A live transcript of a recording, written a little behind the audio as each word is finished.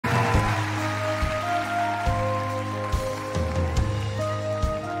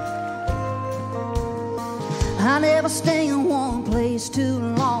I never stay in one place too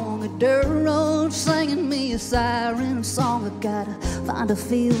long. A dirt road singing me a siren song. I gotta find a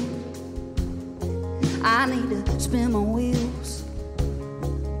field. I need to spin my wheels.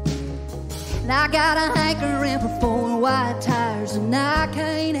 And I got a hankering for four wide tires, and I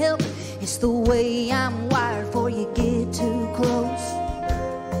can't help it. It's the way I'm wired. Before you get too close,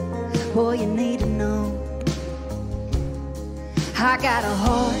 boy, you need to know. I got a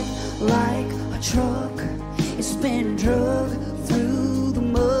heart like a truck. It's been drugged through the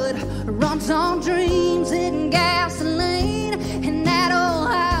mud. Runs on dreams and gasoline, and that old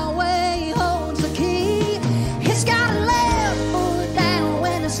highway holds the key. It's got a left foot down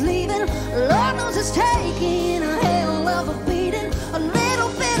when it's leaving. Lord knows it's taking a hell of a beating. A little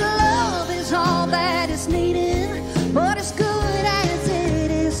bit of love is all that it's needing, but it's good as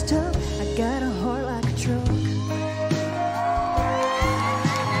it is tough. I got a heart like a truck.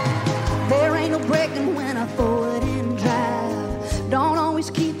 There ain't no breaking when I forward and drive. Don't always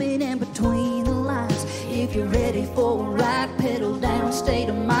keep it in between the lines. If you're ready for a ride, pedal down, state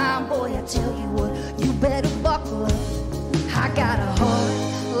of mind. Boy, I tell you what, you better buckle up. I got a heart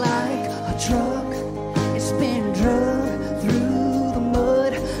like a truck. It's been drugged through the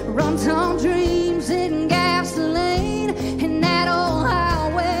mud. Runs on dreams and gasoline, and that old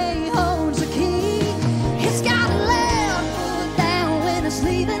highway holds the key. It's got a left foot down when it's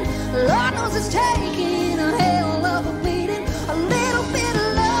leaving. Lord knows it's taking a hell of a beating. A little bit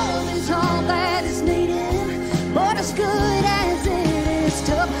of love is all that is needed, but as good as it is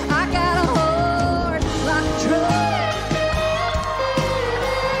tough. I got a heart like a truck.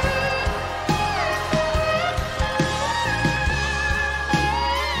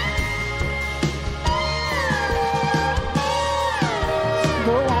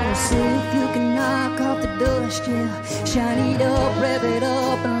 Go on and see if you can knock off the dust, yeah. Shine it up, rev it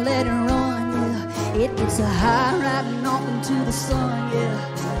up, and let it run, yeah. It gets a high riding off into the sun, yeah.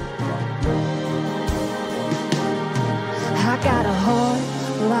 I got a heart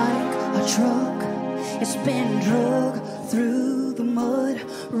like a truck. It's been drugged through the mud.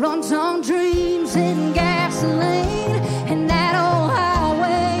 Runs on dreams and gasoline, and that old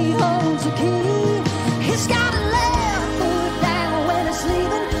highway holds the key. It's got a left foot down when it's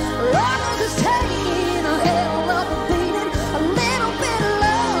leaving. Lord knows it's taking a hell of a beating. A little bit of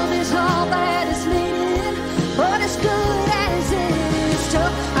love is all that is needed, but as good as it is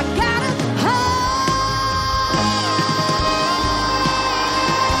tough. I got a heart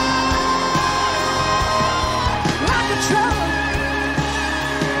like a truck.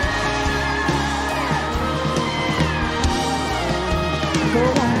 Go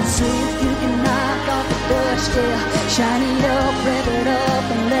on and see if you can knock off the dust, yeah. Shine it up, rev it up,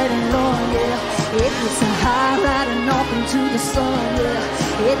 and let it run, yeah. It gets a high riding off into the sun,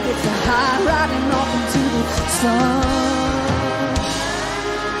 yeah. It gets a high riding off into the sun.